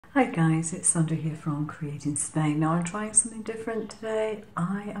Hi guys, it's Sandra here from Creating Spain. Now I'm trying something different today.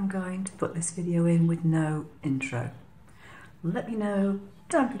 I am going to put this video in with no intro. Let me know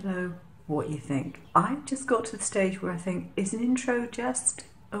down below what you think. I've just got to the stage where I think, is an intro just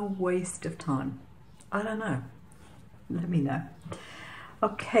a waste of time? I don't know. Let me know.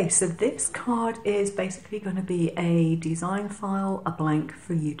 Okay, so this card is basically going to be a design file, a blank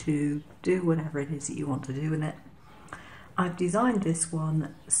for you to do whatever it is that you want to do with it. I've designed this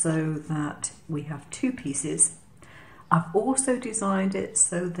one so that we have two pieces. I've also designed it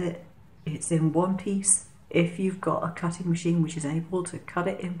so that it's in one piece. If you've got a cutting machine which is able to cut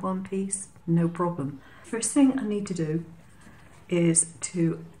it in one piece, no problem. First thing I need to do is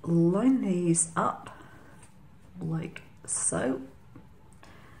to line these up like so.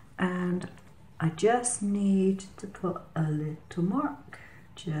 And I just need to put a little mark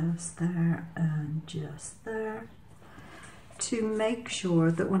just there and just there to make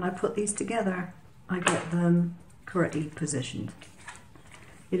sure that when I put these together, I get them correctly positioned.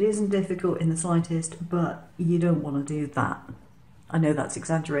 It isn't difficult in the slightest, but you don't want to do that. I know that's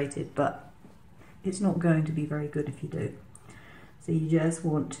exaggerated, but it's not going to be very good if you do. So you just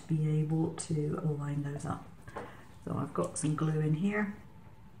want to be able to line those up. So I've got some glue in here.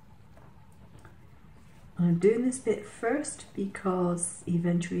 I'm doing this bit first because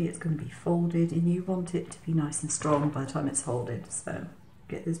eventually it's going to be folded and you want it to be nice and strong by the time it's folded. So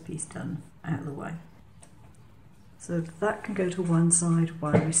get this piece done out of the way. So that can go to one side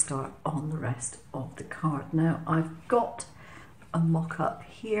while we start on the rest of the card. Now I've got a mock-up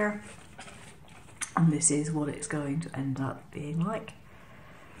here and this is what it's going to end up being like.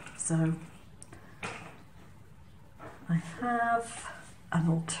 So I have an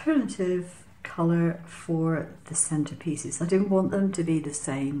alternative colour for the centre pieces. I didn't want them to be the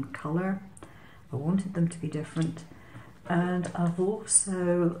same colour, I wanted them to be different, and I've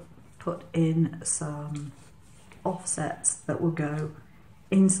also put in some offsets that will go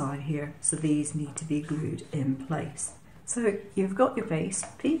inside here, so these need to be glued in place. So you've got your base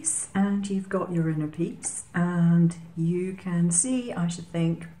piece and you've got your inner piece, and you can see, I should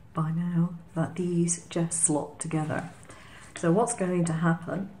think by now, that these just slot together. So what's going to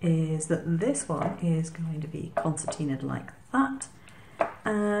happen is that this one is going to be concertinaed like that,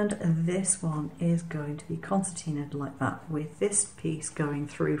 and this one is going to be concertinaed like that, with this piece going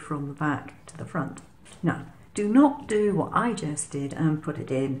through from the back to the front. Now, do not do what I just did and put it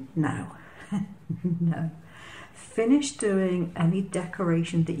in now. No. Finish doing any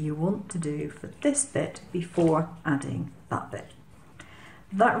decoration that you want to do for this bit before adding that bit.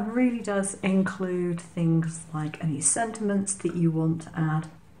 That really does include things like any sentiments that you want to add,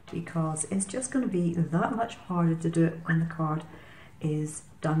 because it's just going to be that much harder to do it when the card is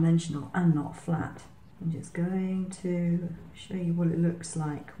dimensional and not flat. I'm just going to show you what it looks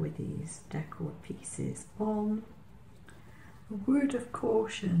like with these decor pieces on. A word of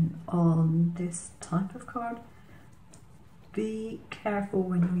caution on this type of card: be careful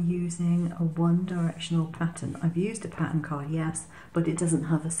when you're using a one-directional pattern. I've used a pattern card, yes, but it doesn't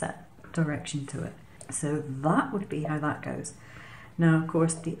have a set direction to it. So that would be how that goes. Now, of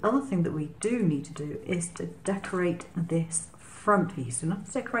course, the other thing that we do need to do is to decorate this front piece. We don't have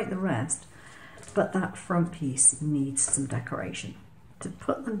to decorate the rest, but that front piece needs some decoration. To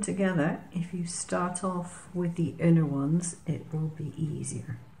put them together, if you start off with the inner ones, it will be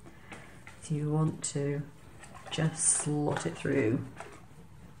easier. So you want to just slot it through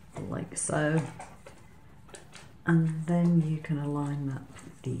like so, and then you can align up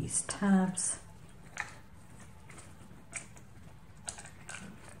these tabs.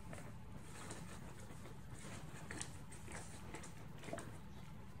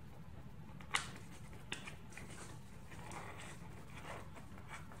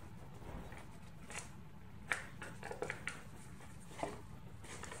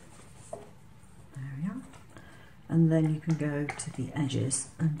 And then you can go to the edges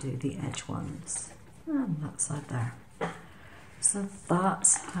and do the edge ones, and that side there. So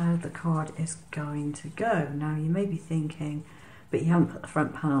that's how the card is going to go. Now you may be thinking, but you haven't put the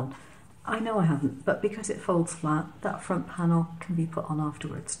front panel. I know I haven't, but because it folds flat, that front panel can be put on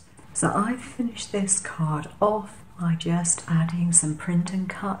afterwards. So I finished this card off by just adding some print and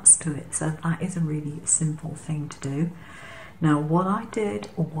cuts to it. So that is a really simple thing to do. Now what I did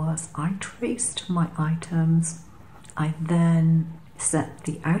was I traced my items. I then set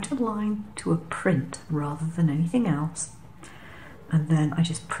the outer line to a print rather than anything else, and then I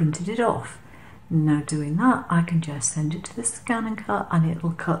just printed it off. Now doing that, I can just send it to the scan and cut, and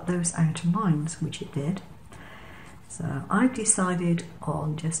it'll cut those outer lines, which it did. So I decided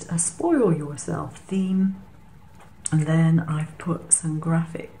on just a spoil yourself theme, And then I've put some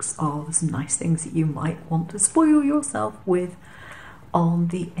graphics of some nice things that you might want to spoil yourself with on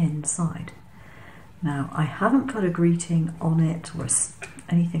the inside. Now, I haven't put a greeting on it or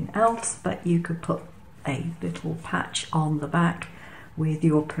anything else, but you could put a little patch on the back with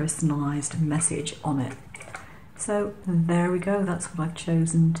your personalised message on it. So there we go, that's what I've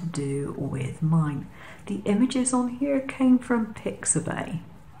chosen to do with mine. The images on here came from Pixabay.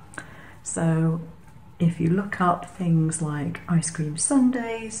 So if you look up things like ice cream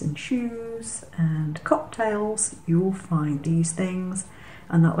sundaes and shoes and cocktails, you'll find these things,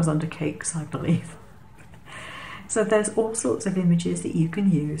 and that was under cakes, I believe. So there's all sorts of images that you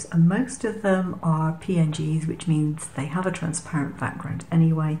can use, and most of them are PNGs, which means they have a transparent background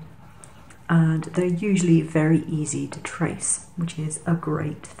anyway, and they're usually very easy to trace, which is a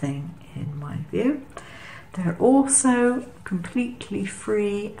great thing in my view. They're also completely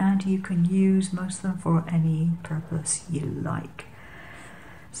free, and you can use most of them for any purpose you like.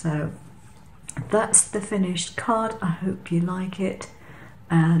 So that's the finished card. I hope you like it,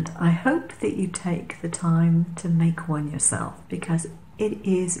 and I hope that you take the time to make one yourself, because it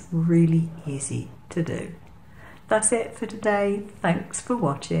is really easy to do. That's it for today. Thanks for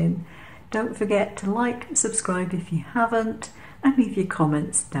watching. Don't forget to like, subscribe if you haven't, and leave your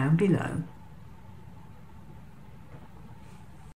comments down below.